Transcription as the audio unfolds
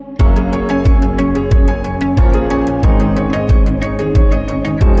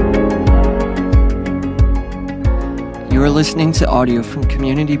listening to audio from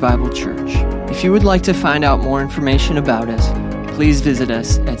Community Bible Church. If you would like to find out more information about us, please visit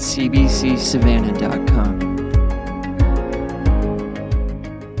us at cbcsavannah.com.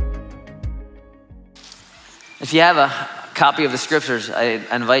 If you have a copy of the scriptures, I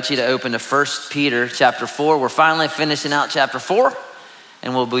invite you to open to 1 Peter chapter 4. We're finally finishing out chapter 4,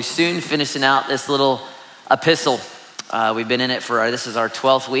 and we'll be soon finishing out this little epistle. We've been in it this is our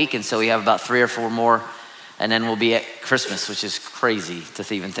 12th week, and so we have about 3 or 4 more, and then we'll be at Christmas, which is crazy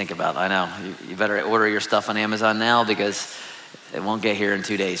to even think about. I know, you better order your stuff on Amazon now because it won't get here in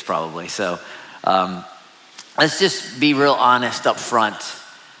 2 days probably. So let's just be real honest up front.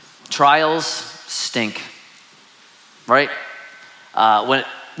 Trials stink, right? When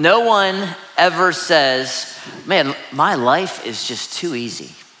no one ever says, man, my life is just too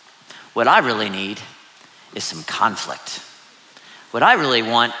easy. What I really need is some conflict. What I really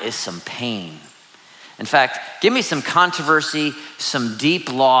want is some pain. In fact, give me some controversy, some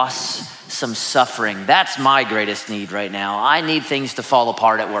deep loss, some suffering. That's my greatest need right now. I need things to fall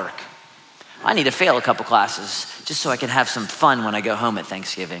apart at work. I need to fail a couple classes just so I can have some fun when I go home at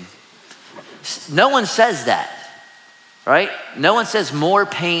Thanksgiving. No one says that, right? No one says more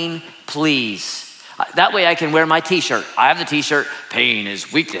pain, please. That way I can wear my t-shirt. I have the t-shirt, pain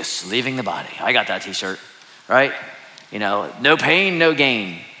is weakness, leaving the body. I got that t-shirt, right? You know, no pain, no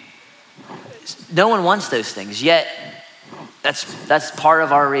gain. No one wants those things, yet that's part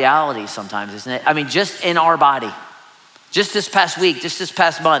of our reality sometimes, isn't it? I mean, just in our body, just this past week, just this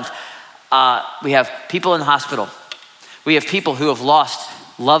past month, we have people in the hospital. We have people who have lost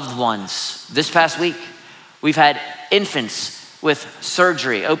loved ones. This past week, we've had infants with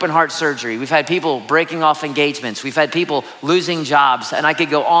surgery, open heart surgery. We've had people breaking off engagements. We've had people losing jobs, and I could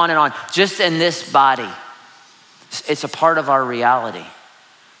go on and on, just in this body. It's a part of our reality,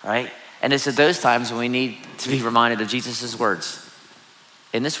 right? And it's at those times when we need to be reminded of Jesus' words.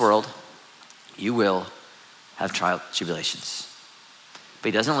 In this world, you will have trial tribulations. But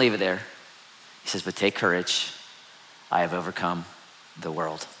he doesn't leave it there. He says, but take courage. I have overcome the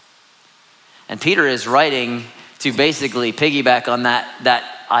world. And Peter is writing to basically piggyback on that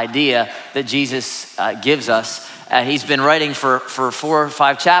idea that Jesus gives us. He's been writing for 4 or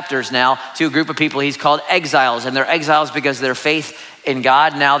 5 chapters now to a group of people he's called exiles. And they're exiles because their faith in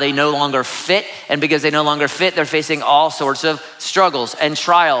God, now they no longer fit. And because they no longer fit, they're facing all sorts of struggles and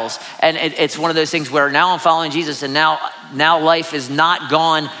trials. And it's one of those things where now I'm following Jesus and now life is not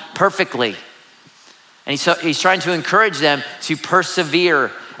gone perfectly. And he's trying to encourage them to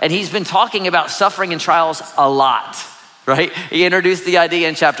persevere. And he's been talking about suffering and trials a lot, right? He introduced the idea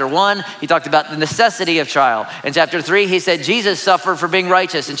in chapter 1. He talked about the necessity of trial. In chapter 3, he said, Jesus suffered for being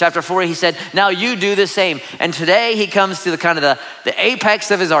righteous. In chapter 4, he said, now you do the same. And today he comes to the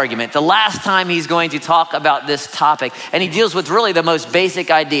apex of his argument, the last time he's going to talk about this topic. And he deals with really the most basic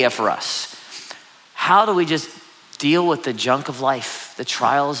idea for us. How do we just deal with the junk of life, the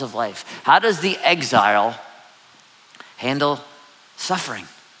trials of life? How does the exile handle suffering?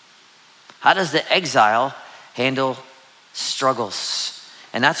 How does the exile handle struggles?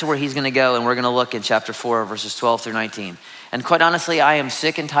 And that's where he's going to go, and we're going to look in chapter 4, verses 12 through 19. And quite honestly, I am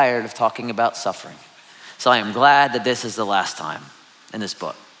sick and tired of talking about suffering. So I am glad that this is the last time in this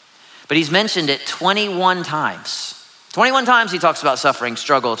book. But he's mentioned it 21 times. 21 times he talks about suffering,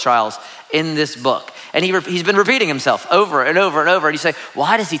 struggle, trials in this book. And he's been repeating himself over and over and over. And you say,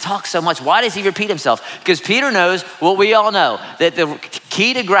 why does he talk so much? Why does he repeat himself? Because Peter knows what we all know, that the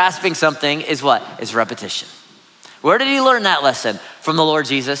key to grasping something is what? Is repetition. Where did he learn that lesson? From the Lord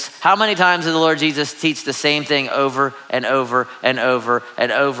Jesus. How many times did the Lord Jesus teach the same thing over and over and over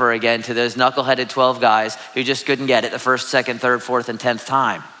and over again to those knuckleheaded 12 guys who just couldn't get it the first, second, third, fourth, and 10th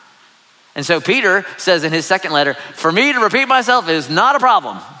time? And so Peter says in his second letter, for me to repeat myself is not a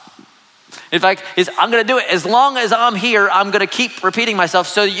problem. In fact, I'm going to do it. As long as I'm here, I'm going to keep repeating myself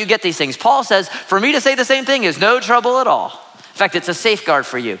so that you get these things. Paul says, for me to say the same thing is no trouble at all. In fact, it's a safeguard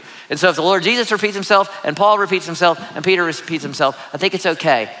for you. And so if the Lord Jesus repeats himself and Paul repeats himself and Peter repeats himself, I think it's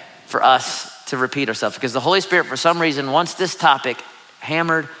okay for us to repeat ourselves because the Holy Spirit, for some reason, wants this topic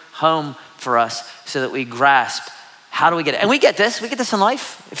hammered home for us so that we grasp how do we get it. And we get this in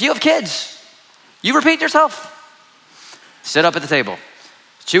life. If you have kids, you repeat yourself. Sit up at the table.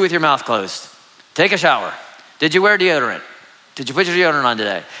 Chew with your mouth closed. Take a shower. Did you wear deodorant? Did you put your deodorant on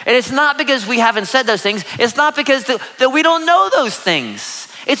today? And it's not because we haven't said those things. It's not because that we don't know those things.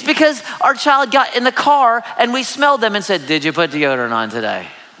 It's because our child got in the car and we smelled them and said, did you put deodorant on today?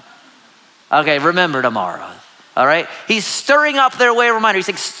 Okay, remember tomorrow. All right? He's stirring up their way of reminder. He's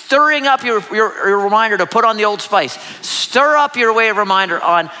like stirring up your reminder to put on the Old Spice. Stir up your way of reminder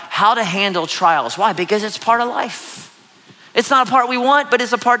on how to handle trials. Why? Because it's part of life. It's not a part we want, but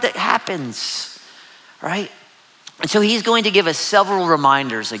it's a part that happens, right? And so he's going to give us several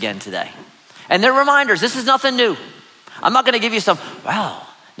reminders again today. And they're reminders. This is nothing new. I'm not going to give you some, wow,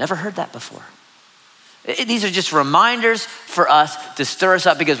 never heard that before. These are just reminders for us to stir us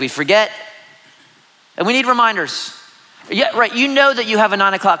up because we forget. And we need reminders. Yeah, right. You know that you have a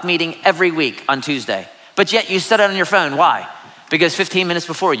 9:00 meeting every week on Tuesday, but yet you set it on your phone. Why? Because 15 minutes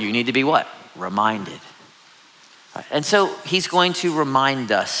before you need to be what? Reminded. Right. And so he's going to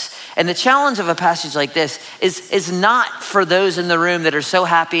remind us. And the challenge of a passage like this is not for those in the room that are so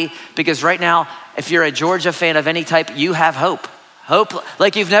happy because right now, if you're a Georgia fan of any type, you have hope. Hope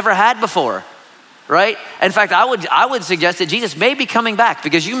like you've never had before, right? In fact, I would suggest that Jesus may be coming back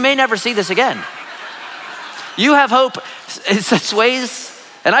because you may never see this again. You have hope in such ways,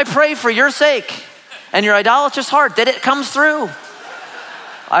 and I pray for your sake and your idolatrous heart that it comes through.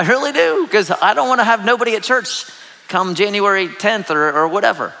 I really do, because I don't want to have nobody at church come January 10th or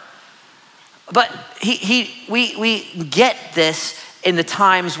whatever. But we get this in the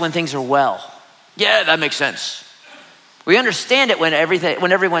times when things are well. Yeah, that makes sense. We understand it when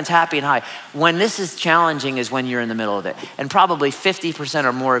everyone's happy and high. When this is challenging is when you're in the middle of it. And probably 50%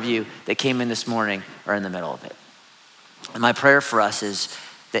 or more of you that came in this morning are in the middle of it. And my prayer for us is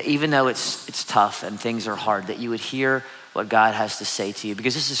that even though it's tough and things are hard, that you would hear what God has to say to you,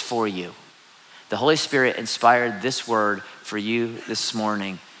 because this is for you. The Holy Spirit inspired this word for you this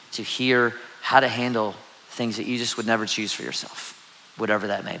morning to hear how to handle things that you just would never choose for yourself, whatever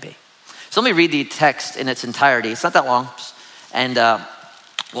that may be. So let me read the text in its entirety. It's not that long, and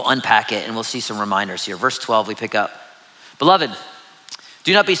we'll unpack it and we'll see some reminders here. Verse 12, we pick up. Beloved,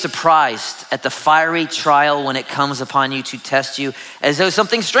 do not be surprised at the fiery trial when it comes upon you to test you as though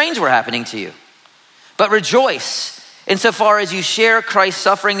something strange were happening to you. But rejoice insofar as you share Christ's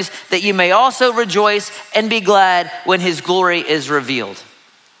sufferings, that you may also rejoice and be glad when his glory is revealed.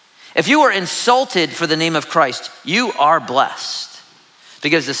 If you are insulted for the name of Christ, you are blessed,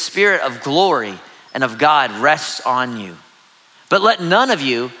 because the Spirit of glory and of God rests on you. But let none of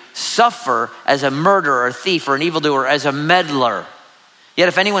you suffer as a murderer, or thief, or an evildoer, as a meddler. Yet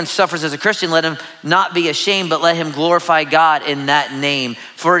if anyone suffers as a Christian, let him not be ashamed, but let him glorify God in that name.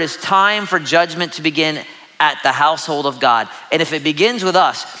 For it is time for judgment to begin at the household of God. And if it begins with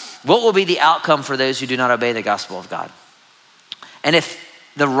us, what will be the outcome for those who do not obey the gospel of God? And if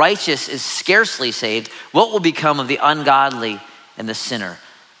the righteous is scarcely saved, what will become of the ungodly and the sinner?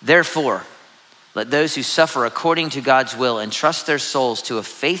 Therefore, let those who suffer according to God's will entrust their souls to a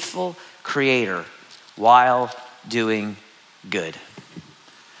faithful Creator while doing good.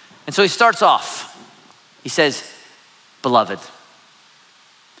 And so he starts off. He says, beloved.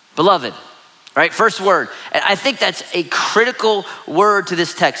 Beloved, right? First word. And I think that's a critical word to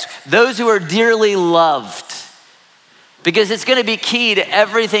this text. Those who are dearly loved. Because it's going to be key to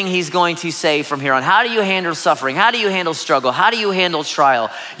everything he's going to say from here on. How do you handle suffering? How do you handle struggle? How do you handle trial?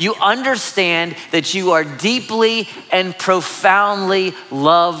 You understand that you are deeply and profoundly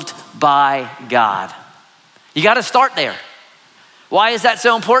loved by God. You got to start there. Why is that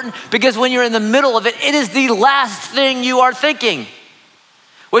so important? Because when you're in the middle of it, it is the last thing you are thinking.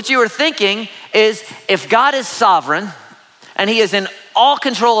 What you are thinking is, if God is sovereign and he is in all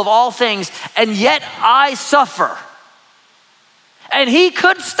control of all things, and yet I suffer, and he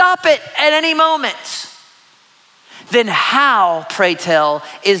could stop it at any moment, then how, pray tell,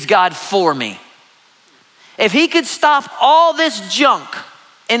 is God for me? If he could stop all this junk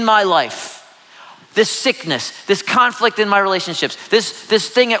in my life, this sickness, this conflict in my relationships, this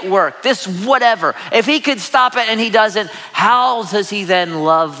thing at work, this whatever, if he could stop it and he doesn't, how does he then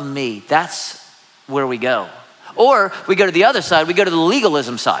love me? That's where we go. Or we go to the other side, we go to the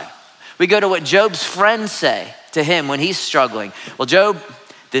legalism side. We go to what Job's friends say to him when he's struggling. Well, Job,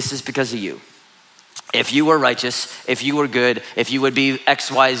 this is because of you. If you were righteous, if you were good, if you would be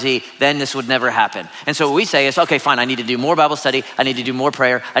X, Y, Z, then this would never happen. And so what we say is, okay, fine, I need to do more Bible study. I need to do more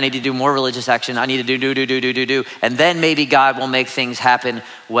prayer. I need to do more religious action. I need to do. And then maybe God will make things happen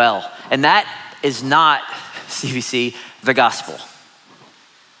well. And that is not, CBC, the gospel.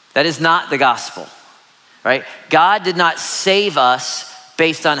 That is not the gospel, right? God did not save us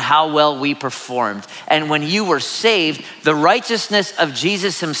based on how well we performed. And when you were saved, the righteousness of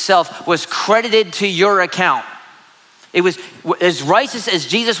Jesus himself was credited to your account. It was as righteous as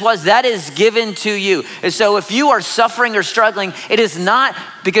Jesus was, that is given to you. And so if you are suffering or struggling, it is not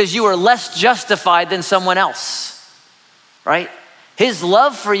because you are less justified than someone else, right? His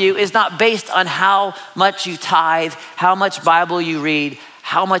love for you is not based on how much you tithe, how much Bible you read,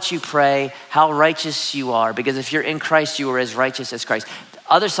 how much you pray, how righteous you are. Because if you're in Christ, you are as righteous as Christ.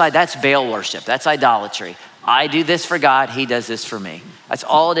 Other side, that's Baal worship. That's idolatry. I do this for God, he does this for me. That's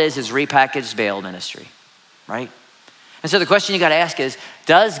all it is repackaged bail ministry, right? And so the question you gotta ask is,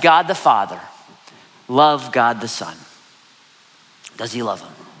 does God the Father love God the Son? Does he love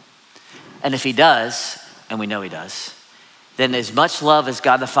him? And if he does, and we know he does, then as much love as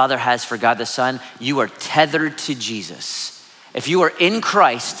God the Father has for God the Son, you are tethered to Jesus. If you are in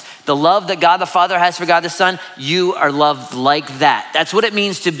Christ, the love that God the Father has for God the Son, you are loved like that. That's what it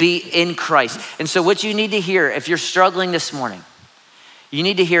means to be in Christ. And so what you need to hear, if you're struggling this morning, you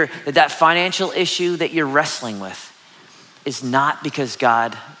need to hear that financial issue that you're wrestling with is not because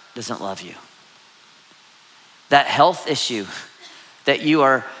God doesn't love you. That health issue that you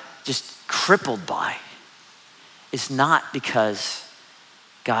are just crippled by is not because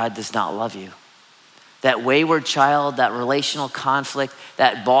God does not love you. That wayward child, that relational conflict,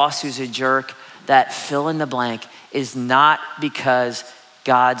 that boss who's a jerk, that fill in the blank is not because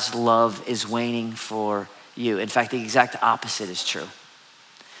God's love is waning for you. In fact, the exact opposite is true.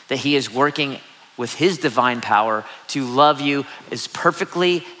 That he is working with his divine power to love you as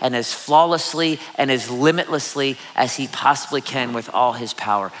perfectly and as flawlessly and as limitlessly as he possibly can with all his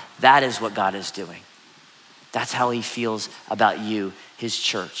power. That is what God is doing. That's how he feels about you, his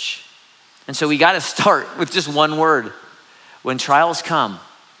church. And so we got to start with just one word. When trials come,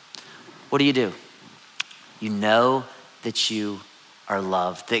 what do? You know that you are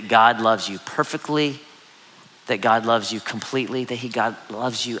loved, that God loves you perfectly, that God loves you completely, that God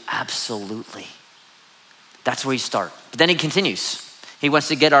loves you absolutely. That's where you start. But then he continues. He wants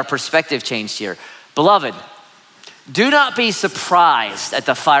to get our perspective changed here. Beloved, do not be surprised at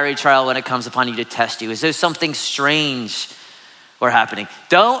the fiery trial when it comes upon you to test you, as though something strange were happening.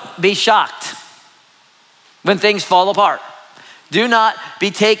 Don't be shocked when things fall apart. Do not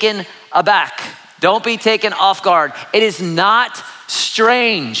be taken aback. Don't be taken off guard. It is not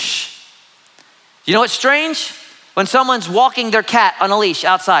strange. You know what's strange? When someone's walking their cat on a leash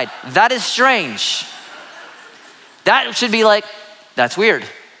outside. That is strange. That should be like, that's weird.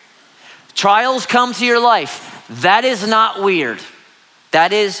 Trials come to your life. That is not weird.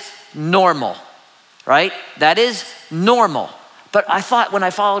 That is normal, right? That is normal. But I thought when I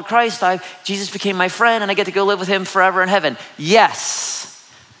followed Christ, Jesus became my friend and I get to go live with him forever in heaven. Yes,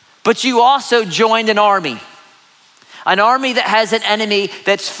 but you also joined an army that has an enemy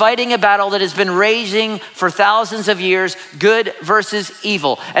that's fighting a battle that has been raging for thousands of years, good versus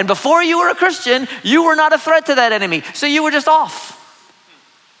evil. And before you were a Christian, you were not a threat to that enemy. So you were just off.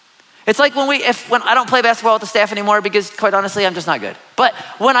 It's like when I don't play basketball with the staff anymore because quite honestly, I'm just not good. But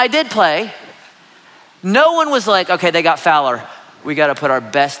when I did play, no one was like, okay, they got Fowler. We got to put our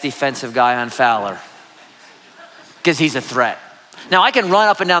best defensive guy on Fowler because he's a threat. Now I can run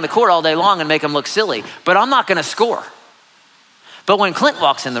up and down the court all day long and make him look silly, but I'm not going to score. But when Clint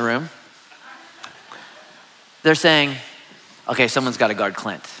walks in the room, they're saying, okay, someone's got to guard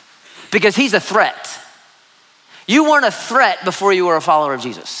Clint because he's a threat. You weren't a threat before you were a follower of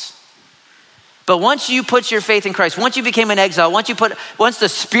Jesus. But once you put your faith in Christ, once you became an exile, once the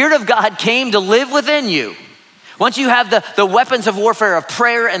Spirit of God came to live within you, once you have the weapons of warfare of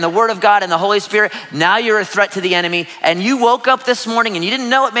prayer and the Word of God and the Holy Spirit, now you're a threat to the enemy. And you woke up this morning, and you didn't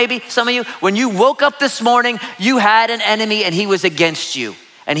know it maybe, some of you, when you woke up this morning, you had an enemy and he was against you.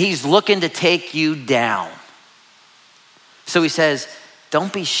 And he's looking to take you down. So he says,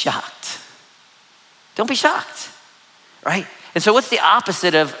 don't be shocked. Don't be shocked, right? And so what's the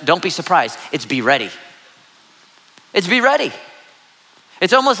opposite of don't be surprised? It's be ready. It's be ready.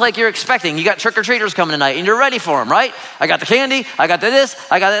 It's almost like you're expecting. You got trick-or-treaters coming tonight and you're ready for them, right? I got the candy, I got the this,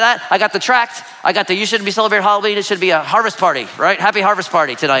 I got that, I got the tract, I got the you shouldn't be celebrating Halloween, it should be a harvest party, right? Happy harvest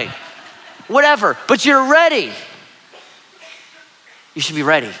party tonight. Whatever, but you're ready. You should be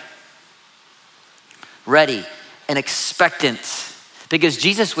ready. Ready and expectant because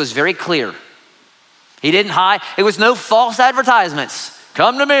Jesus was very clear. He didn't hide. It was no false advertisements.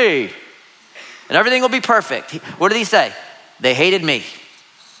 Come to me and everything will be perfect. What did he say? They hated me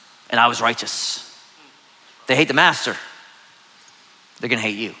and I was righteous. They hate the master. They're gonna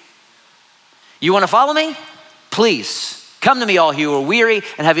hate you. You wanna follow me? Please come to me all you who are weary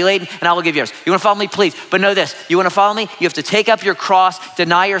and heavy laden and I will give you yours. You wanna follow me? Please. But know this, you wanna follow me? You have to take up your cross,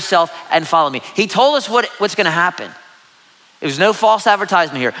 deny yourself and follow me. He told us what's gonna happen. It was no false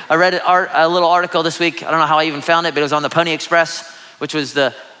advertisement here. I read a little article this week. I don't know how I even found it, but it was on the Pony Express, which was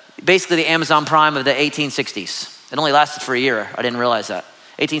basically the Amazon Prime of the 1860s. It only lasted for a year. I didn't realize that.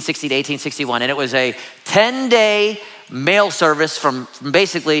 1860 to 1861. And it was a 10-day mail service from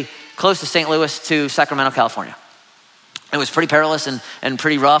basically close to St. Louis to Sacramento, California. It was pretty perilous and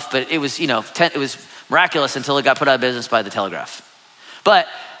pretty rough, but it was, it was miraculous until it got put out of business by the Telegraph. But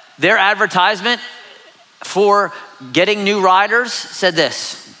their advertisement for getting new riders said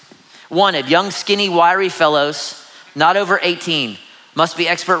this: wanted young, skinny, wiry fellows, not over 18, must be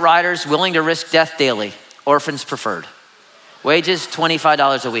expert riders, willing to risk death daily, orphans preferred. Wages,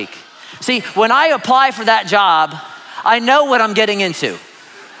 $25 a week. See, when I apply for that job, I know what I'm getting into.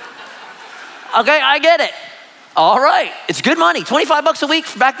 Okay, I get it. All right, it's good money. $25 a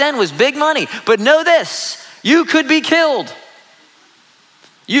week back then was big money. But know this, you could be killed.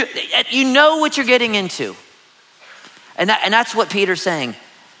 You know what you're getting into. And that's what Peter's saying.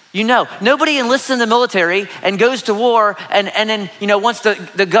 You know, nobody enlists in the military and goes to war and then, once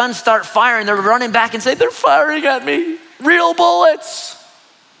the guns start firing, they're running back and say, they're firing at me. Real bullets.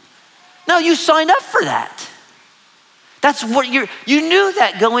 No, you signed up for that. That's what you knew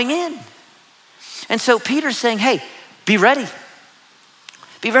that going in. And so Peter's saying, hey, be ready.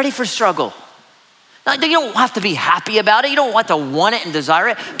 Be ready for struggle. Now, you don't have to be happy about it. You don't have to want it and desire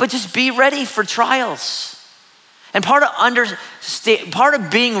it, but just be ready for trials. And part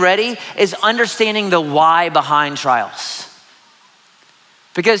of being ready is understanding the why behind trials.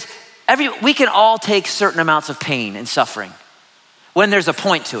 Because we can all take certain amounts of pain and suffering when there's a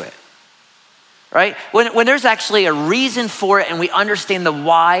point to it, right? When there's actually a reason for it and we understand the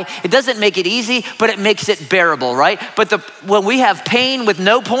why, it doesn't make it easy, but it makes it bearable, right? But when we have pain with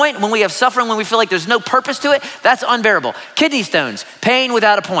no point, when we have suffering, when we feel like there's no purpose to it, that's unbearable. Kidney stones, pain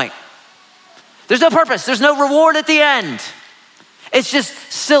without a point. There's no purpose, there's no reward at the end. It's just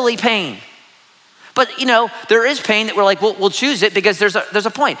silly pain. But there is pain that we're like, we'll choose it because there's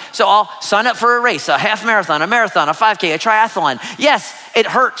a point. So I'll sign up for a race, a half marathon, a 5K, a triathlon. Yes, it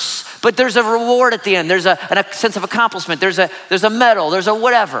hurts, but there's a reward at the end. There's a sense of accomplishment. There's a medal, there's a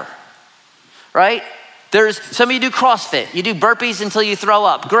whatever, right? Some of you do CrossFit. You do burpees until you throw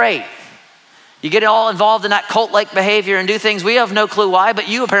up, great. You get all involved in that cult-like behavior and do things we have no clue why, but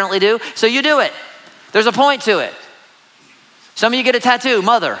you apparently do, so you do it. There's a point to it. Some of you get a tattoo,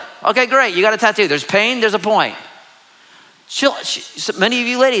 mother. Okay, great, you got a tattoo. There's pain, there's a point. Many of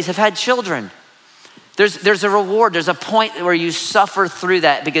you ladies have had children. There's a reward, there's a point where you suffer through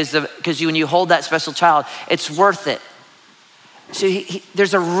that because when you hold that special child, it's worth it. So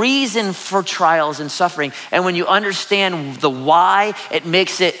there's a reason for trials and suffering. And when you understand the why, it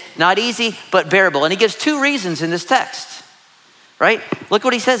makes it not easy, but bearable. And he gives two reasons in this text, right? Look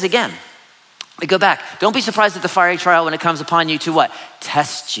what he says again. We go back. Don't be surprised at the fiery trial when it comes upon you to what?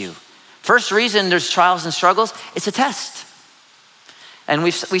 Test you. First reason there's trials and struggles, it's a test. And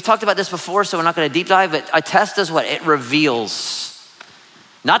we've talked about this before, so we're not going to deep dive, but a test does what? It reveals.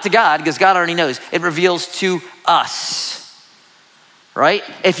 Not to God, because God already knows. It reveals to us. Right?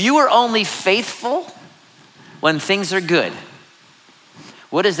 If you are only faithful when things are good,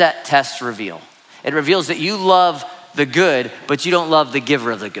 what does that test reveal? It reveals that you love the good, but you don't love the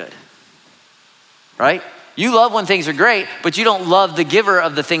giver of the good. Right? You love when things are great, but you don't love the giver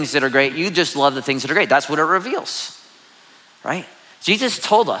of the things that are great. You just love the things that are great. That's what it reveals. Right? Jesus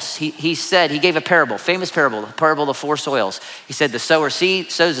told us, he said, he gave a parable, famous parable, the parable of the four soils. He said the sower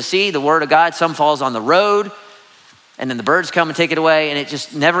sows the seed, the word of God, some falls on the road, and then the birds come and take it away, and it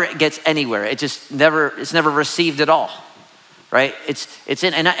just never gets anywhere. It's never received at all, right?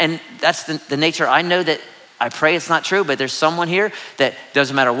 And that's the nature. I know that I pray it's not true, but there's someone here that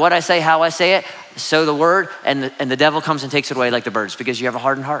doesn't matter what I say, how I say it, sow the word, and the devil comes and takes it away like the birds because you have a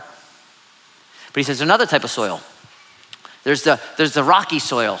hardened heart. But he says there's another type of soil. There's the rocky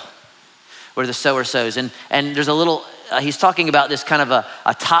soil where the sower sows, and there's a little. He's talking about this kind of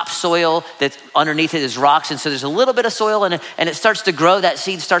a top soil that underneath it is rocks. And so there's a little bit of soil and it starts to grow. That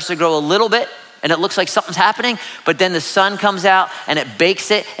seed starts to grow a little bit and it looks like something's happening, but then the sun comes out and it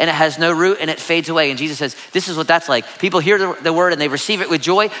bakes it and it has no root and it fades away. And Jesus says, this is what that's like. People hear the word and they receive it with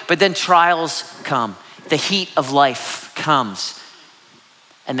joy, but then trials come. The heat of life comes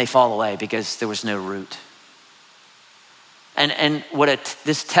and they fall away because there was no root. And what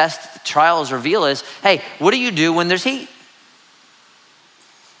this test, trials reveal is, hey, what do you do when there's heat?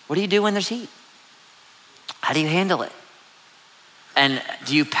 What do you do when there's heat? How do you handle it? And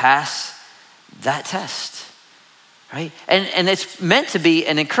do you pass that test, right? And it's meant to be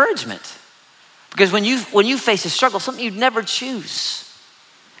an encouragement. Because when you face a struggle, something you'd never choose,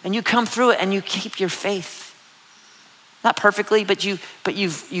 and you come through it and you keep your faith. Not perfectly, but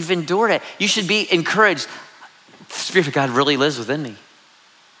you've endured it. You should be encouraged. The Spirit of God really lives within me.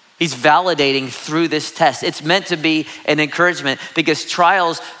 He's validating through this test. It's meant to be an encouragement because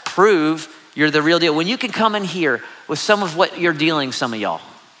trials prove you're the real deal. When you can come in here with some of what you're dealing, some of y'all,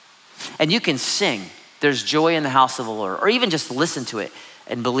 and you can sing, there's joy in the house of the Lord, or even just listen to it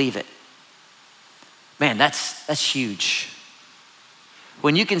and believe it. Man, that's huge.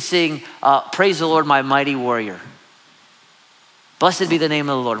 when you can sing, praise the Lord, my mighty warrior. Blessed be the name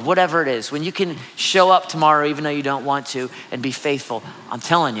of the Lord, whatever it is. When you can show up tomorrow, even though you don't want to, and be faithful, I'm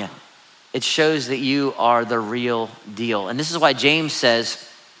telling you, it shows that you are the real deal. And this is why James says,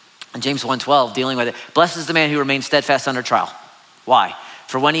 in James 1:12, dealing with it, blessed is the man who remains steadfast under trial. Why?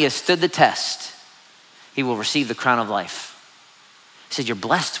 For when he has stood the test, he will receive the crown of life. He said, you're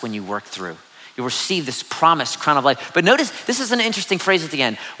blessed when you work through. You'll receive this promised crown of life. But notice, this is an interesting phrase at the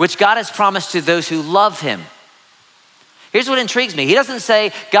end, which God has promised to those who love him. Here's what intrigues me. He doesn't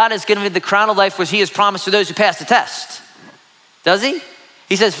say God is giving me the crown of life which he has promised to those who pass the test. Does he?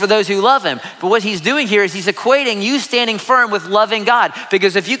 He says for those who love him. But what he's doing here is he's equating you standing firm with loving God.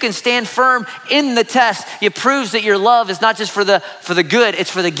 Because if you can stand firm in the test, it proves that your love is not just for the good,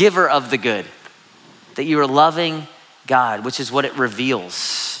 it's for the giver of the good. That you are loving God, which is what it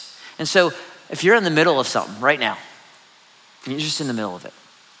reveals. And so if you're in the middle of something right now, and you're just in the middle of it,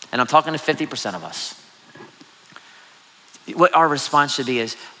 and I'm talking to 50% of us, what our response should be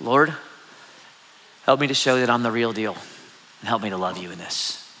is, Lord, help me to show that I'm the real deal. And help me to love you in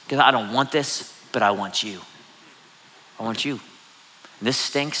this. Because I don't want this, but I want you. I want you. And this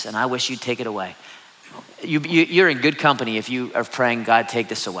stinks, and I wish you'd take it away. You're in good company if you are praying, God, take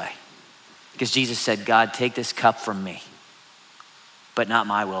this away. Because Jesus said, God, take this cup from me. But not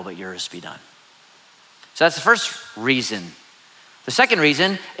my will, but yours be done. So that's the first reason. The second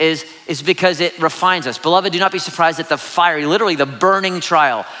reason is because it refines us. Beloved, do not be surprised at the fiery, literally the burning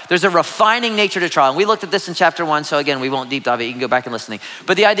trial. There's a refining nature to trial. And we looked at this in chapter 1, so again, we won't deep dive it. You can go back and listen.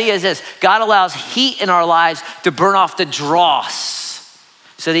 But the idea is this: God allows heat in our lives to burn off the dross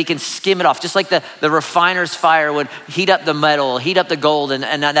so that he can skim it off. Just like the refiner's fire would heat up the metal, heat up the gold, and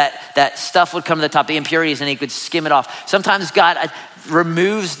that stuff would come to the top, the impurities, and he could skim it off. Sometimes God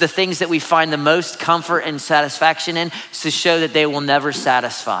removes the things that we find the most comfort and satisfaction in to show that they will never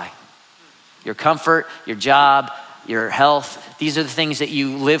satisfy. Your comfort, your job, your health, these are the things that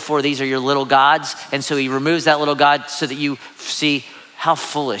you live for. These are your little gods. And so he removes that little God so that you see how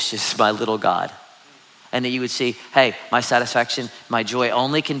foolish is my little God. And that you would see, hey, my satisfaction, my joy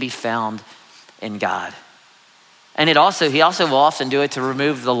only can be found in God. And he also will often do it to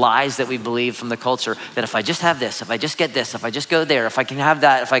remove the lies that we believe from the culture, that if I just have this, if I just get this, if I just go there, if I can have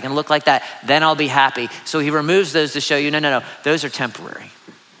that, if I can look like that, then I'll be happy. So he removes those to show you, no, those are temporary.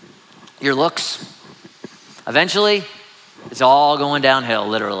 Your looks, eventually, it's all going downhill,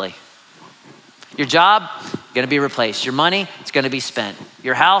 literally. Your job, gonna be replaced. Your money, it's gonna be spent.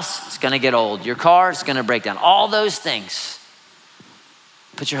 Your house, it's gonna get old. Your car, it's gonna break down. All those things.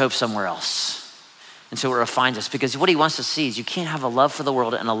 Put your hope somewhere else. And so it refines us, because what he wants to see is you can't have a love for the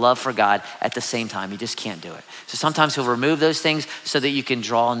world and a love for God at the same time. You just can't do it. So sometimes he'll remove those things so that you can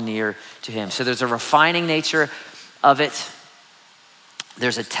draw near to him. So there's a refining nature of it.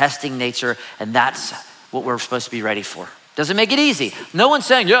 There's a testing nature, and that's what we're supposed to be ready for. Doesn't make it easy. No one's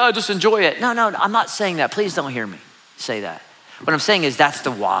saying, yeah, just enjoy it. No, I'm not saying that. Please don't hear me say that. What I'm saying is that's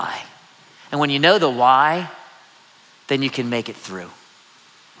the why. And when you know the why, then you can make it through.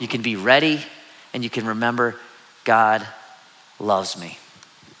 You can be ready, and you can remember God loves me.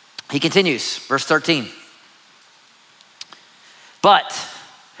 He continues, verse 13. But,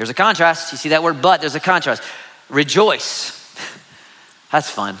 here's a contrast. You see that word but, there's a contrast. Rejoice. That's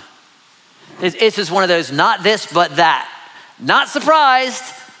fun. It's just one of those, not this, but that. Not surprised,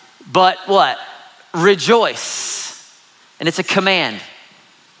 but what? Rejoice. And it's a command.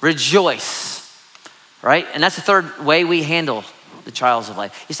 Rejoice, right? And that's the third way we handle the trials of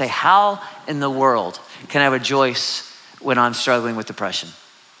life. You say, how in the world can I rejoice when I'm struggling with depression?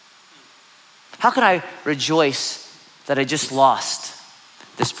 How can I rejoice that I just lost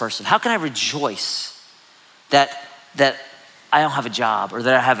this person? How can I rejoice that I don't have a job, or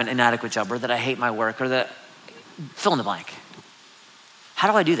that I have an inadequate job, or that I hate my work, or that, fill in the blank.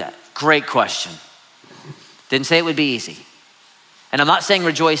 How do I do that? Great question. Didn't say it would be easy. And I'm not saying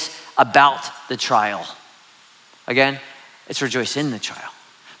rejoice about the trial. Again, it's rejoice in the trial.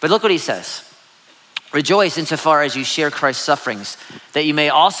 But look what he says. Rejoice insofar as you share Christ's sufferings, that you may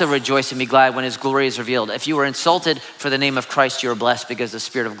also rejoice and be glad when his glory is revealed. If you were insulted for the name of Christ, you are blessed, because the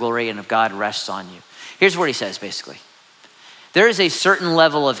spirit of glory and of God rests on you. Here's what he says, basically. There is a certain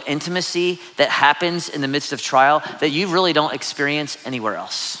level of intimacy that happens in the midst of trial that you really don't experience anywhere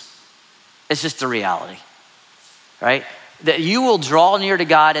else. It's just the reality, right? That you will draw near to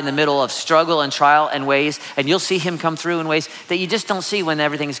God in the middle of struggle and trial and ways, and you'll see him come through in ways that you just don't see when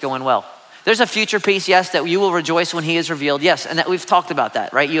everything's going well. There's a future peace, yes, that you will rejoice when he is revealed. Yes, and that we've talked about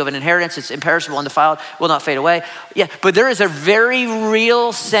that, right? You have an inheritance, it's imperishable, undefiled, will not fade away. Yeah, but there is a very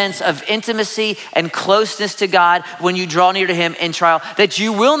real sense of intimacy and closeness to God when you draw near to him in trial that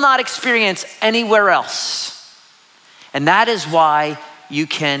you will not experience anywhere else. And that is why you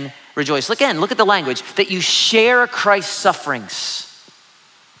can rejoice. Again, look at the language, that you share Christ's sufferings.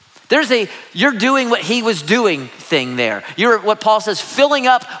 There's you're doing what he was doing thing there. You're, what Paul says, filling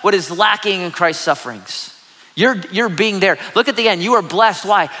up what is lacking in Christ's sufferings. You're being there. Look at the end. You are blessed.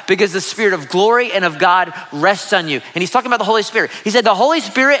 Why? Because the Spirit of glory and of God rests on you. And he's talking about the Holy Spirit. He said the Holy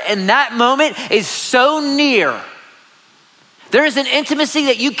Spirit in that moment is so near. There is an intimacy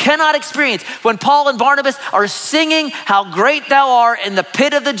that you cannot experience when Paul and Barnabas are singing how great thou art in the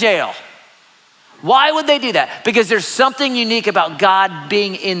pit of the jail. Why would they do that? Because there's something unique about God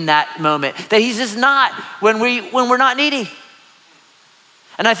being in that moment that he's just not when we're not needy.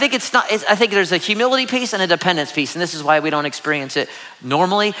 And I think I think there's a humility piece and a dependence piece, and this is why we don't experience it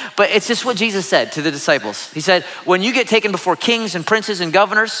normally, but it's just what Jesus said to the disciples. He said, when you get taken before kings and princes and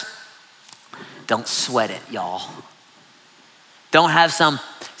governors, don't sweat it, y'all. Don't have some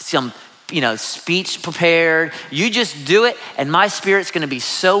speech prepared. You just do it, and my Spirit's gonna be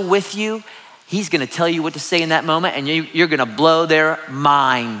so with you. He's gonna tell you what to say in that moment, and you're gonna blow their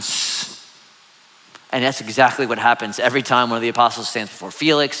minds. And that's exactly what happens every time one of the apostles stands before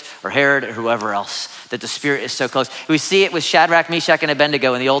Felix or Herod or whoever else, that the Spirit is so close. We see it with Shadrach, Meshach, and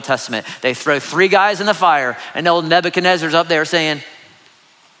Abednego in the Old Testament. They throw 3 guys in the fire, and old Nebuchadnezzar's up there saying,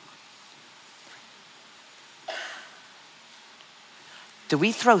 do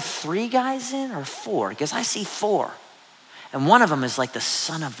we throw 3 guys in or 4? Because I see 4. And one of them is like the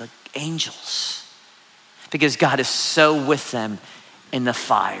son of the angels, because God is so with them in the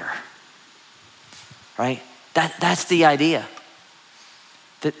fire, right? That's the idea.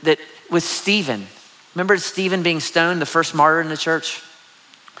 That with Stephen, remember Stephen being stoned, the first martyr in the church?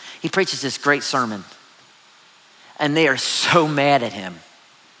 He preaches this great sermon, and they are so mad at him.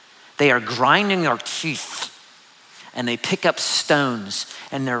 They are grinding their teeth, and they pick up stones,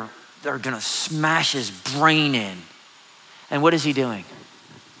 and they're gonna smash his brain in. And what is he doing?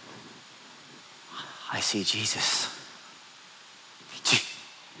 I see Jesus.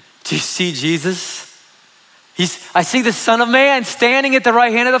 Do you see Jesus? I see the Son of Man standing at the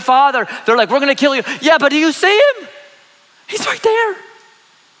right hand of the Father. They're like, we're gonna kill you. Yeah, but do you see him? He's right there.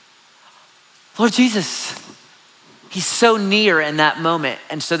 Lord Jesus, he's so near in that moment.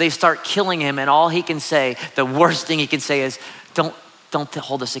 And so they start killing him, and all he can say, the worst thing he can say is, don't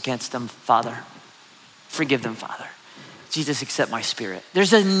hold us against them, Father. Forgive them, Father. Jesus, accept my spirit.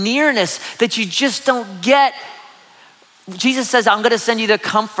 There's a nearness that you just don't get. Jesus says, I'm gonna send you the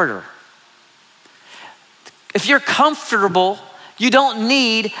comforter. If you're comfortable, you don't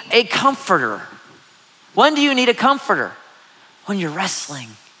need a comforter. When do you need a comforter? When you're wrestling,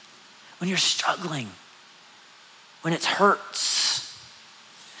 when you're struggling, when it hurts.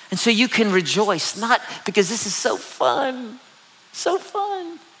 And so you can rejoice, not because this is so fun,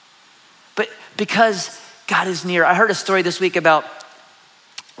 but because God is near. I heard a story this week about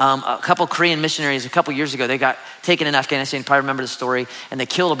a couple Korean missionaries a couple years ago. They got taken in Afghanistan, you probably remember the story, and they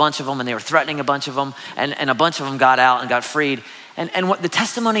killed a bunch of them, and they were threatening a bunch of them, and a bunch of them got out and got freed. And what the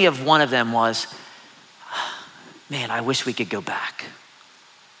testimony of one of them was, man, I wish we could go back.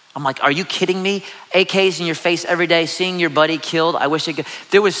 I'm like, are you kidding me? AKs in your face every day, seeing your buddy killed. I wish it could.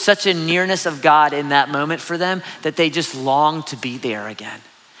 There was such a nearness of God in that moment for them that they just longed to be there again.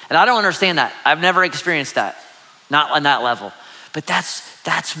 And I don't understand that. I've never experienced that, not on that level. But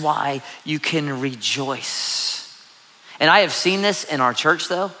that's why you can rejoice. And I have seen this in our church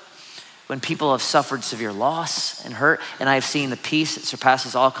though, when people have suffered severe loss and hurt, and I have seen the peace that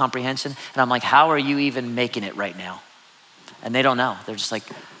surpasses all comprehension. And I'm like, how are you even making it right now? And they don't know. They're just like,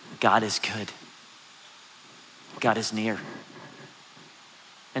 God is good. God is near.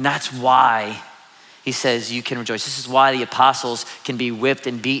 And that's why he says you can rejoice. This is why the apostles can be whipped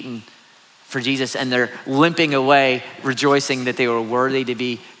and beaten for Jesus, and they're limping away, rejoicing that they were worthy to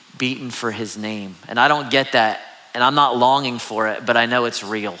be beaten for his name. And I don't get that, and I'm not longing for it, but I know it's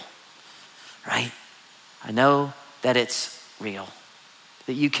real, right? I know that it's real,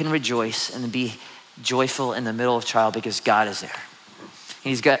 that you can rejoice and be joyful in the middle of trial because God is there.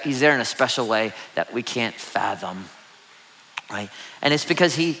 He's there in a special way that we can't fathom, right? And it's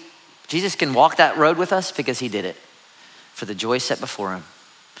because Jesus can walk that road with us because he did it. For the joy set before him,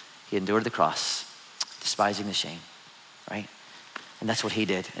 he endured the cross, despising the shame, right? And that's what he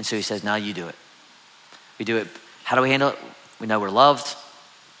did. And so he says, now you do it. We do it. How do we handle it? We know we're loved.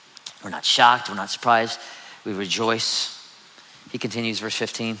 We're not shocked. We're not surprised. We rejoice. He continues, verse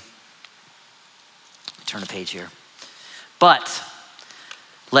 15. turn a page here. But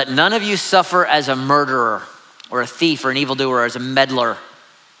let none of you suffer as a murderer or a thief or an evildoer or as a meddler.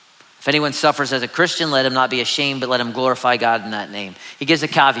 If anyone suffers as a Christian, let him not be ashamed, but let him glorify God in that name. He gives a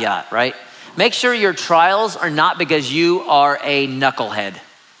caveat, right? Make sure your trials are not because you are a knucklehead.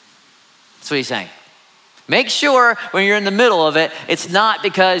 That's what he's saying. Make sure when you're in the middle of it, it's not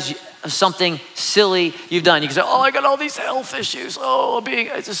because of something silly you've done. You can say, oh, I got all these health issues.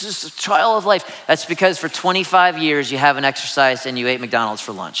 This is a trial of life. That's because for 25 years you haven't exercised and you ate McDonald's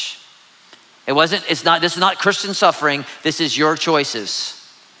for lunch. This is not Christian suffering. This is your choices.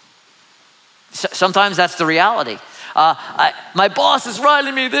 Sometimes that's the reality. My boss is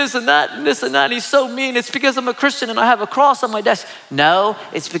writing me this and that and this and that. And he's so mean. It's because I'm a Christian and I have a cross on my desk. No,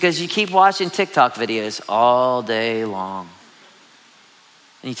 it's because you keep watching TikTok videos all day long.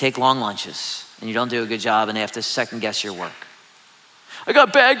 And you take long lunches and you don't do a good job and they have to second guess your work. I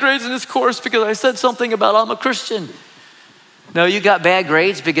got bad grades in this course because I said something about I'm a Christian. No, you got bad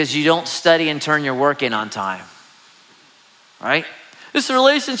grades because you don't study and turn your work in on time, right? This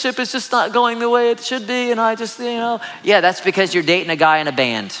relationship is just not going the way it should be and I just, yeah, that's because you're dating a guy in a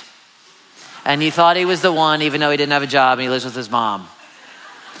band and you thought he was the one even though he didn't have a job and he lives with his mom.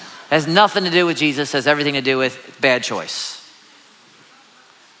 It has nothing to do with Jesus, has everything to do with bad choice.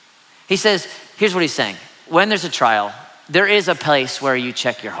 He says, here's what he's saying. When there's a trial, there is a place where you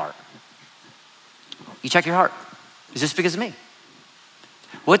check your heart. You check your heart. Is this because of me?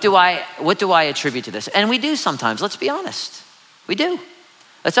 What do I attribute to this? And we do sometimes, let's be honest. We do.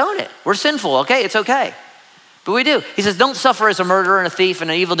 Let's own it. We're sinful, okay? It's okay. But we do. He says, don't suffer as a murderer and a thief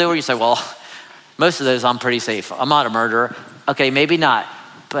and an evildoer. You say, well, most of those I'm pretty safe. I'm not a murderer. Okay, maybe not.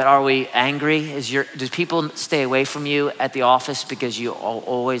 But are we angry? Do people stay away from you at the office because you're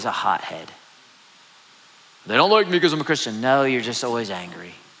always a hothead? They don't like me because I'm a Christian. No, you're just always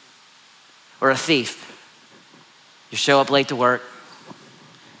angry. Or a thief. You show up late to work.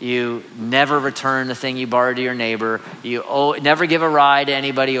 You never return the thing you borrowed to your neighbor. You never give a ride to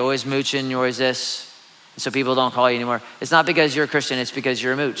anybody. You're always mooching. You're always this. And so people don't call you anymore. It's not because you're a Christian. It's because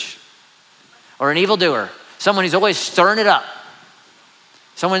you're a mooch. Or an evildoer. Someone who's always stirring it up.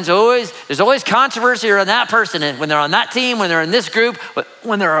 There's always controversy around that person. And when they're on that team, when they're in this group,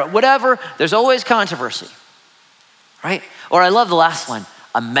 when they're whatever, there's always controversy, right? Or I love the last one,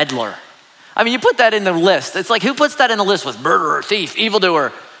 a meddler. I mean, you put that in the list. It's like, who puts that in the list with murderer, thief,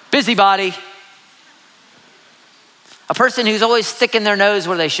 evildoer, busybody? A person who's always sticking their nose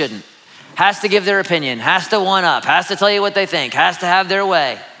where they shouldn't, has to give their opinion, has to one up, has to tell you what they think, has to have their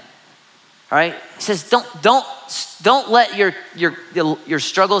way. All right? He says, don't let your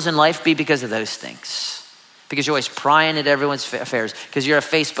struggles in life be because of those things. Because you're always prying at everyone's affairs. Because you're a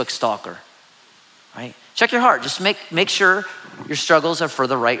Facebook stalker. Right? Check your heart. Just make sure your struggles are for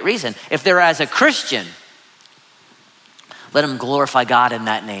the right reason. If they're as a Christian, let them glorify God in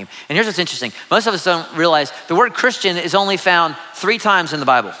that name. And here's what's interesting. Most of us don't realize the word Christian is only found 3 times in the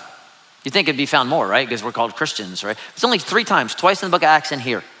Bible. You'd think it'd be found more, right? Because we're called Christians, right? It's only 3 times, twice in the book of Acts and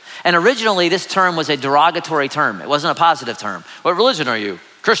here. And originally this term was a derogatory term. It wasn't a positive term. What religion are you?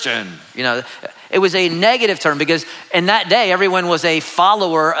 Christian. It was a negative term because in that day, everyone was a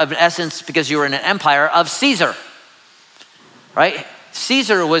follower of, in essence, because you were in an empire, of Caesar, right?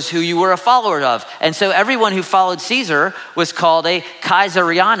 Caesar was who you were a follower of. And so everyone who followed Caesar was called a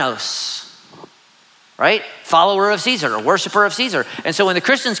Kaisarianos, right? Follower of Caesar, a worshiper of Caesar. And so when the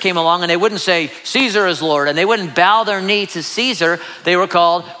Christians came along and they wouldn't say Caesar is Lord and they wouldn't bow their knee to Caesar, they were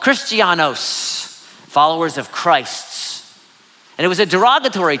called Christianos, followers of Christ's. And it was a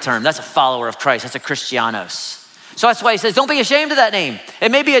derogatory term. That's a follower of Christ. That's a Christianos. So that's why he says, don't be ashamed of that name. It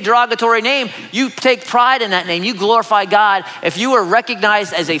may be a derogatory name. You take pride in that name. You glorify God. If you are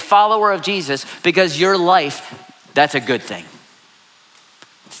recognized as a follower of Jesus because your life, that's a good thing.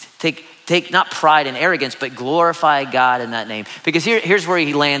 Take not pride and arrogance, but glorify God in that name. Because here's where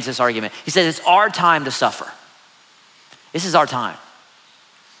he lands this argument. He says, it's our time to suffer. This is our time,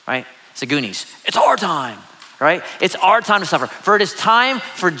 right? It's the Goonies. It's our time, right? It's our time to suffer. For it is time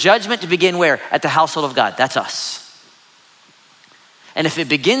for judgment to begin where? At the household of God. That's us. And if it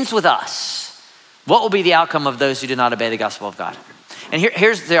begins with us, what will be the outcome of those who do not obey the gospel of God? And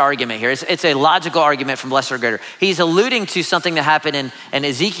here's the argument here. It's a logical argument from lesser to greater. He's alluding to something that happened in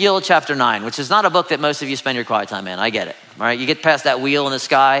Ezekiel chapter 9, which is not a book that most of you spend your quiet time in. I get it, all right? You get past that wheel in the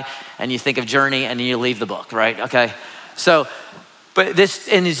sky and you think of journey and then you leave the book, right? Okay. So, but this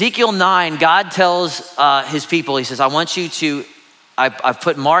in Ezekiel 9, God tells his people, he says, I want you to, I've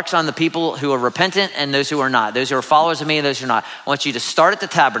put marks on the people who are repentant and those who are not, those who are followers of me and those who are not. I want you to start at the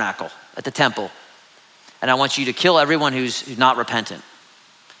tabernacle, at the temple. And I want you to kill everyone who's not repentant.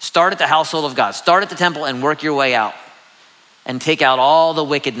 Start at the household of God. Start at the temple and work your way out and take out all the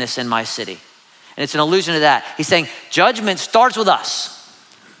wickedness in my city. And it's an allusion to that. He's saying judgment starts with us.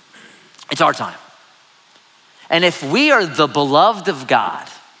 It's our time. And if we are the beloved of God,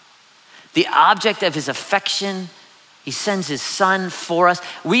 the object of his affection, he sends his son for us.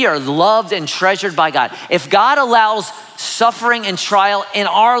 We are loved and treasured by God. If God allows suffering and trial in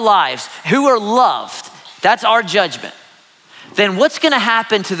our lives, who are loved, that's our judgment. Then what's gonna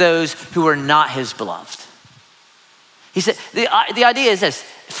happen to those who are not his beloved? He said, the idea is this,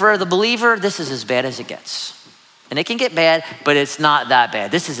 for the believer, this is as bad as it gets. And it can get bad, but it's not that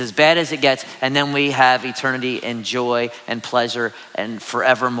bad. This is as bad as it gets, and then we have eternity and joy and pleasure and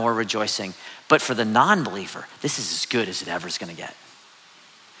forevermore rejoicing. But for the non-believer, this is as good as it ever is gonna get.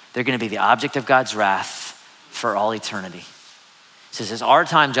 They're gonna be the object of God's wrath for all eternity. He says, it's our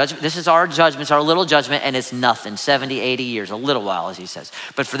time judgment. This is our judgment, it's our little judgment, and it's nothing, 70, 80 years, a little while, as he says.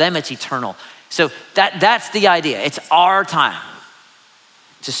 But for them, it's eternal. So that's the idea. It's our time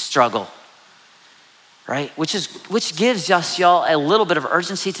to struggle, right? Which gives us, y'all, a little bit of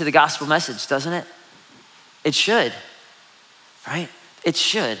urgency to the gospel message, doesn't it? It should, right? It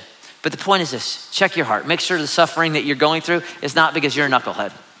should. But the point is this, check your heart. Make sure the suffering that you're going through is not because you're a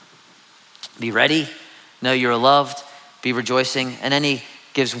knucklehead. Be ready, know you're loved, be rejoicing. And then he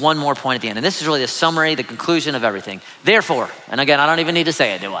gives one more point at the end. And this is really the summary, the conclusion of everything. Therefore, and again, I don't even need to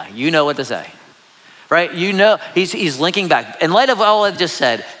say it, do I? You know what to say, right? You know, he's linking back. In light of all I've just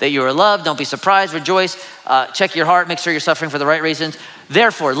said, that you are loved, don't be surprised, rejoice, check your heart, make sure you're suffering for the right reasons.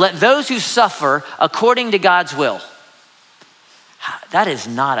 Therefore, let those who suffer according to God's will. That is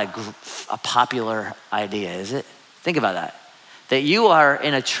not a popular idea, is it? Think about that. That you are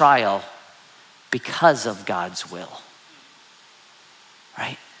in a trial because of God's will.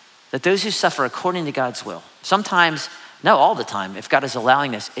 Right? That those who suffer according to God's will. Sometimes, no, all the time, if God is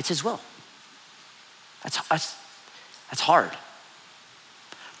allowing this, it's his will. That's hard.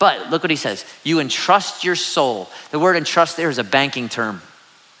 But look what he says. You entrust your soul. The word entrust there is a banking term.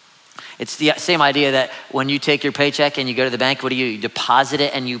 It's the same idea that when you take your paycheck and you go to the bank, what do? You deposit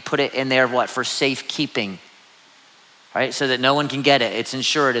it and you put it in there, what? For safekeeping, right? So that no one can get it. It's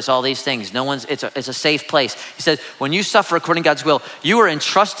insured, it's all these things. It's a safe place. He says, when you suffer according to God's will, you are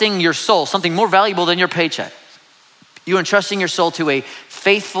entrusting your soul, something more valuable than your paycheck. You are entrusting your soul to a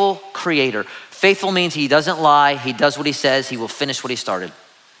faithful creator. Faithful means he doesn't lie, he does what he says, he will finish what he started.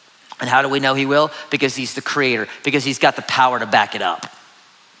 And how do we know he will? Because he's the creator, because he's got the power to back it up.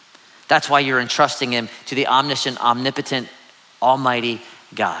 That's why you're entrusting him to the omniscient, omnipotent, almighty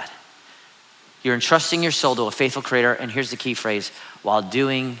God. You're entrusting your soul to a faithful creator, and here's the key phrase, while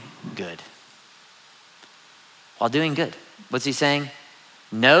doing good. While doing good. What's he saying?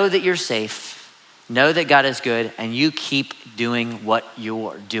 Know that you're safe, know that God is good, and you keep doing what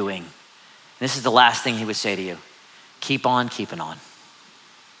you're doing. And this is the last thing he would say to you. Keep on keeping on.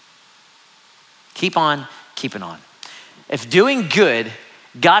 Keep on keeping on. If doing good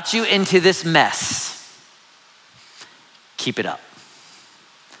got you into this mess, keep it up.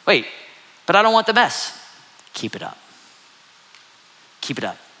 Wait, but I don't want the mess. Keep it up. Keep it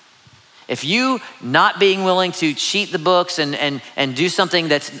up. If you not being willing to cheat the books and do something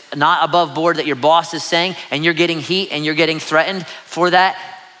that's not above board that your boss is saying, and you're getting heat and you're getting threatened for that,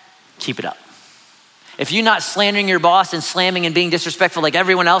 keep it up. If you're not slandering your boss and slamming and being disrespectful like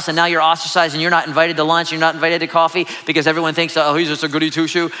everyone else, and now you're ostracized and you're not invited to lunch, you're not invited to coffee because everyone thinks, oh, he's just a goody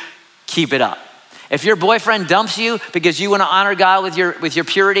two-shoe, keep it up. If your boyfriend dumps you because you want to honor God with your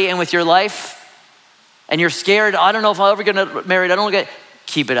purity and with your life, and you're scared, I don't know if I'll ever get married,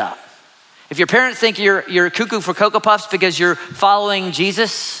 keep it up. If your parents think you're cuckoo for Cocoa Puffs because you're following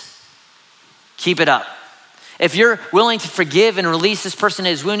Jesus, keep it up. If you're willing to forgive and release this person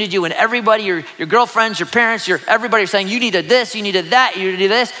that has wounded you, and everybody, your girlfriends, your parents, everybody are saying you needed this, you needed that, you needed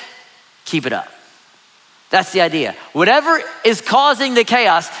this, keep it up. That's the idea. Whatever is causing the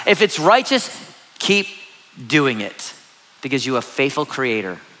chaos, if it's righteous, keep doing it, because you have a faithful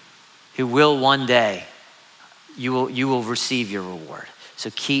creator who will one day, you will receive your reward.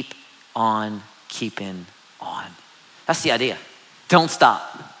 So keep on keeping on. That's the idea. Don't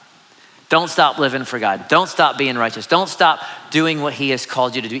stop. Don't stop living for God. Don't stop being righteous. Don't stop doing what he has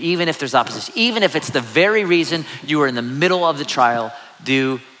called you to do, even if there's opposition, even if it's the very reason you are in the middle of the trial.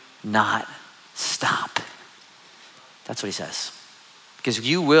 Do not stop. That's what he says. Because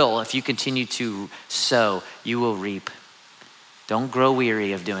you will, if you continue to sow, you will reap. Don't grow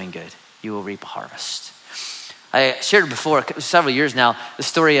weary of doing good. You will reap a harvest. I shared before, several years now, the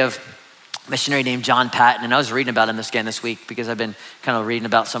story of a missionary named John Patton, and I was reading about him again this week because I've been kind of reading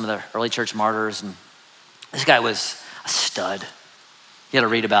about some of the early church martyrs, and this guy was a stud. You got to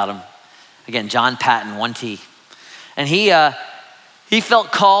read about him. Again, John Patton, 1T. And he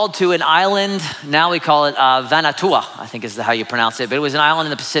felt called to an island. Now we call it Vanuatu, I think is how you pronounce it. But it was an island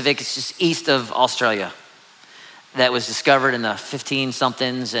in the Pacific. It's just east of Australia that was discovered in the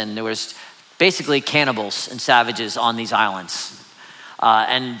 15-somethings. And there was basically cannibals and savages on these islands.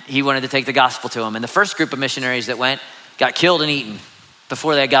 And he wanted to take the gospel to them. And the first group of missionaries that went got killed and eaten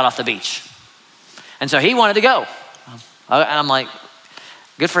before they got off the beach. And so he wanted to go. And I'm like,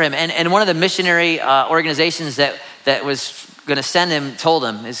 good for him. And one of the missionary organizations that was going to send him told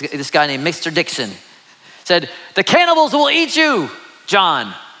him, this guy named Mr. Dixon, said, "The cannibals will eat you,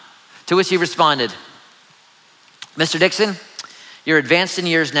 John." To which he responded, "Mr. Dixon, you're advanced in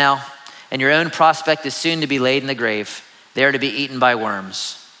years now, and your own prospect is soon to be laid in the grave, there to be eaten by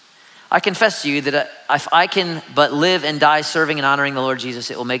worms. I confess to you that if I can but live and die serving and honoring the Lord Jesus,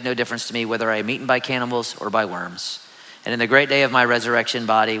 it will make no difference to me whether I am eaten by cannibals or by worms. And in the great day of my resurrection,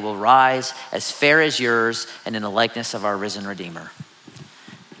 body will rise as fair as yours and in the likeness of our risen Redeemer."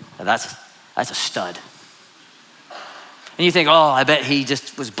 Now that's a stud. And you think, oh, I bet he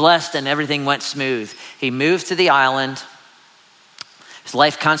just was blessed and everything went smooth. He moved to the island, his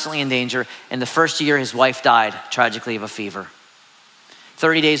life constantly in danger. In the first year, his wife died tragically of a fever.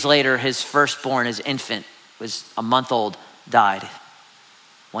 30 days later, his firstborn, his infant, was a month old, died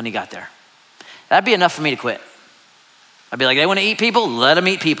when he got there. That'd be enough for me to quit. I'd be like, they want to eat people? Let them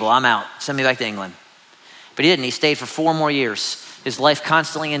eat people. I'm out. Send me back to England. But he didn't. He stayed for 4 more years, his life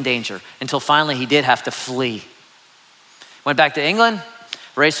constantly in danger, until finally he did have to flee. Went back to England,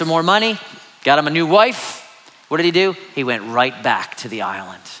 raised some more money, got him a new wife. What did he do? He went right back to the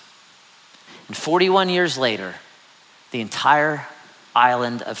island. And 41 years later, the entire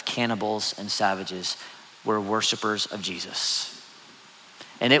island of cannibals and savages were worshipers of Jesus.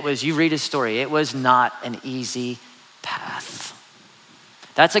 And it was, you read his story, it was not an easy path.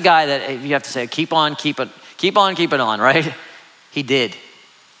 That's a guy that you have to say, keep on keeping on, right? He did.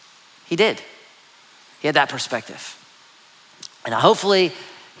 He had that perspective. And hopefully,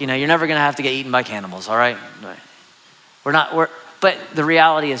 you're never gonna have to get eaten by cannibals, all right? But the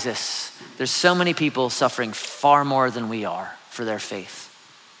reality is this: there's so many people suffering far more than we are for their faith.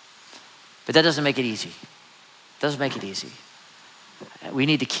 But that doesn't make it easy. It doesn't make it easy. We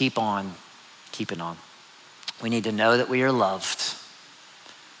need to keep on keeping on. We need to know that we are loved.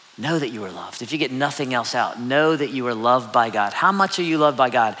 Know that you are loved. If you get nothing else out, know that you are loved by God. How much are you loved by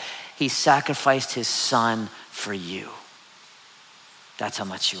God? He sacrificed his son for you. That's how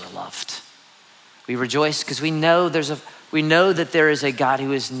much you are loved. We rejoice because we know that there is a God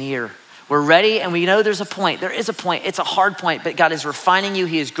who is near. We're ready and we know there's a point. There is a point. It's a hard point, but God is refining you.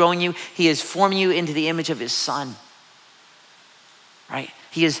 He is growing you. He is forming you into the image of his son. Right?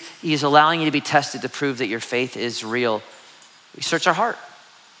 He is allowing you to be tested to prove that your faith is real. We search our heart.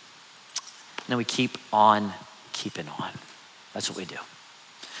 And then we keep on keeping on. That's what we do.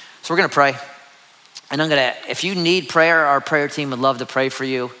 So we're gonna pray. And if you need prayer, our prayer team would love to pray for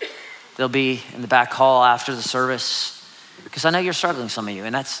you. They'll be in the back hall after the service. Because I know you're struggling, some of you,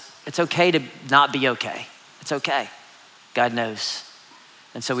 and it's okay to not be okay. It's okay. God knows.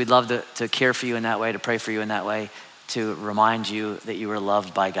 And so we'd love to care for you in that way, to pray for you in that way, to remind you that you are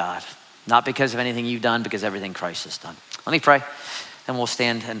loved by God. Not because of anything you've done, because everything Christ has done. Let me pray, and we'll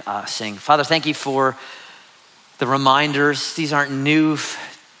stand and sing. Father, thank you for the reminders. These aren't new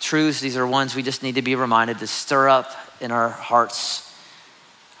truths. These are ones we just need to be reminded to stir up in our hearts.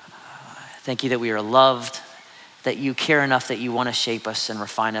 Thank you that we are loved, that you care enough that you want to shape us and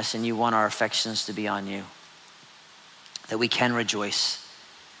refine us, and you want our affections to be on you. That we can rejoice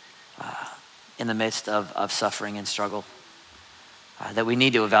in the midst of suffering and struggle. That we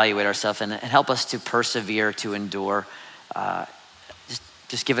need to evaluate ourselves and help us to persevere, to endure.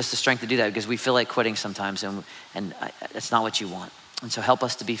 Just give us the strength to do that, because we feel like quitting sometimes, and that's not what you want. And so help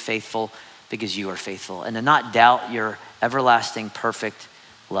us to be faithful because you are faithful, and to not doubt your everlasting, perfect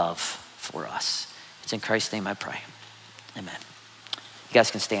love for us. It's in Christ's name I pray. Amen. You guys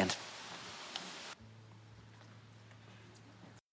can stand.